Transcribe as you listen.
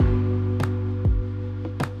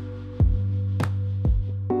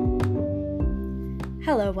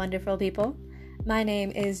Hello, wonderful people. My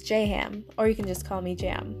name is Jaham, or you can just call me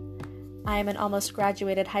Jam. I am an almost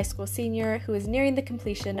graduated high school senior who is nearing the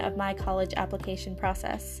completion of my college application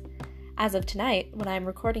process. As of tonight, when I am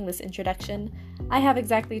recording this introduction, I have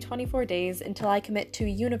exactly 24 days until I commit to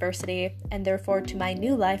university and therefore to my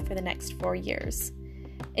new life for the next 4 years.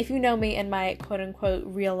 If you know me in my quote-unquote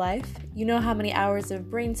real life, you know how many hours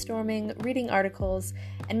of brainstorming, reading articles,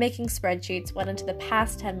 and making spreadsheets went into the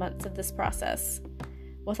past 10 months of this process.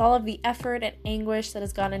 With all of the effort and anguish that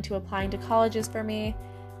has gone into applying to colleges for me,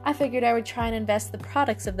 I figured I would try and invest the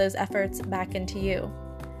products of those efforts back into you.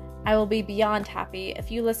 I will be beyond happy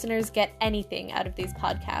if you listeners get anything out of these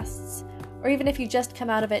podcasts, or even if you just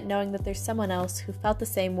come out of it knowing that there's someone else who felt the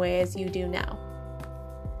same way as you do now.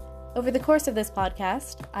 Over the course of this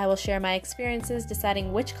podcast, I will share my experiences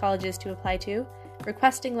deciding which colleges to apply to,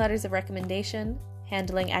 requesting letters of recommendation,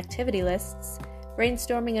 handling activity lists,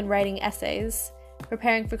 brainstorming and writing essays,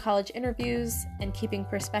 preparing for college interviews, and keeping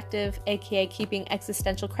perspective, aka keeping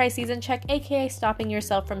existential crises in check, aka stopping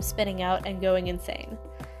yourself from spinning out and going insane.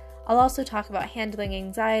 I'll also talk about handling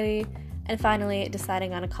anxiety, and finally,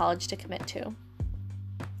 deciding on a college to commit to.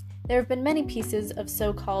 There have been many pieces of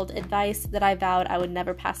so-called advice that I vowed I would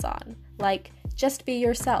never pass on, like, just be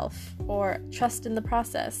yourself, or trust in the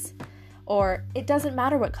process, or it doesn't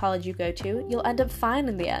matter what college you go to, you'll end up fine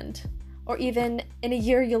in the end, or even, in a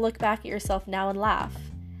year you'll look back at yourself now and laugh.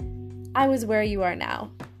 I was where you are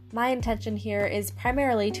now. My intention here is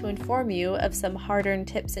primarily to inform you of some hard-earned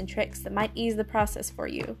tips and tricks that might ease the process for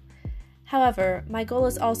you. However, my goal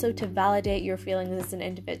is also to validate your feelings as an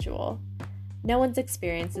individual. No one's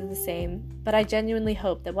experience is the same, but I genuinely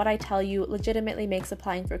hope that what I tell you legitimately makes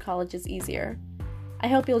applying for colleges easier. I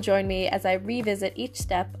hope you'll join me as I revisit each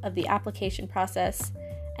step of the application process,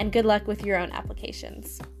 and good luck with your own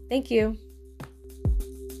applications. Thank you.